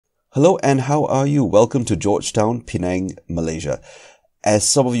Hello and how are you? Welcome to Georgetown, Penang, Malaysia. As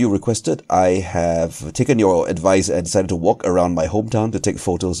some of you requested, I have taken your advice and decided to walk around my hometown to take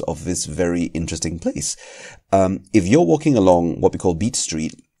photos of this very interesting place. If you're walking along what we call Beat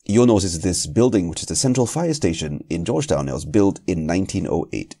Street, you'll notice this building, which is the Central Fire Station in Georgetown. It was built in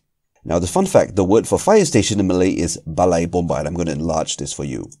 1908. Now, the fun fact, the word for fire station in Malay is balai bomba, and I'm going to enlarge this for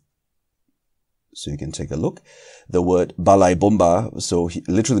you, so you can take a look. The word balai bomba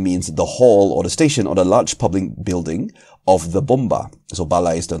literally means the hall or the station or the large public building of the bomba. So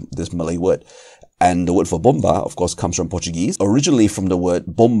balai is this Malay word. And the word for bomba, of course, comes from Portuguese, originally from the word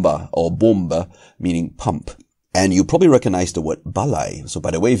bomba or bomba, meaning pump. And you probably recognize the word balai. So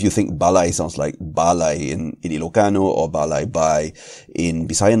by the way, if you think balai sounds like balai in Ilocano or balai bai in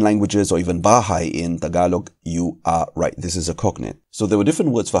Visayan languages or even bahay in Tagalog, you are right. This is a cognate. So there were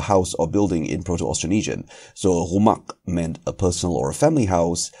different words for house or building in Proto-Austronesian. So rumak meant a personal or a family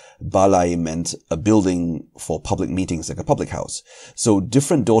house. Balai meant a building for public meetings, like a public house. So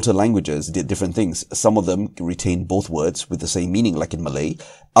different daughter languages did different things. Some of them retained both words with the same meaning, like in Malay.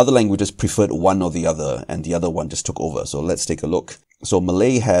 Other languages preferred one or the other, and the other one just took over. So let's take a look. So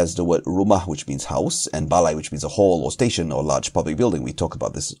Malay has the word rumah, which means house, and balai, which means a hall or station or large public building. We talked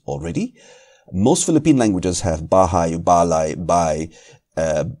about this already. Most Philippine languages have bahay, balai, bai,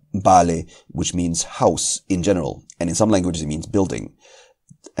 bale, which means house in general. And in some languages, it means building.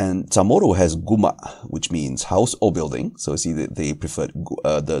 And Chamorro has guma, which means house or building. So you see that they preferred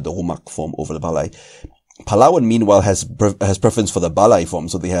the rumak form over the balai. Palawan, meanwhile, has preference for the balai form.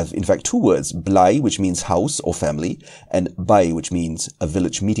 So they have, in fact, two words, blai, which means house or family, and bai, which means a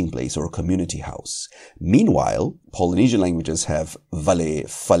village meeting place or a community house. Meanwhile, Polynesian languages have vale,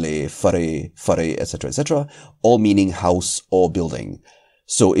 fale, fare, etc., all meaning house or building.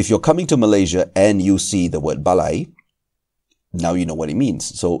 So if you're coming to Malaysia and you see the word balai, now you know what it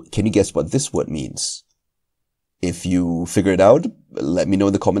means. So can you guess what this word means? If you figure it out, let me know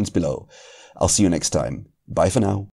in the comments below. I'll see you next time. Bye for now.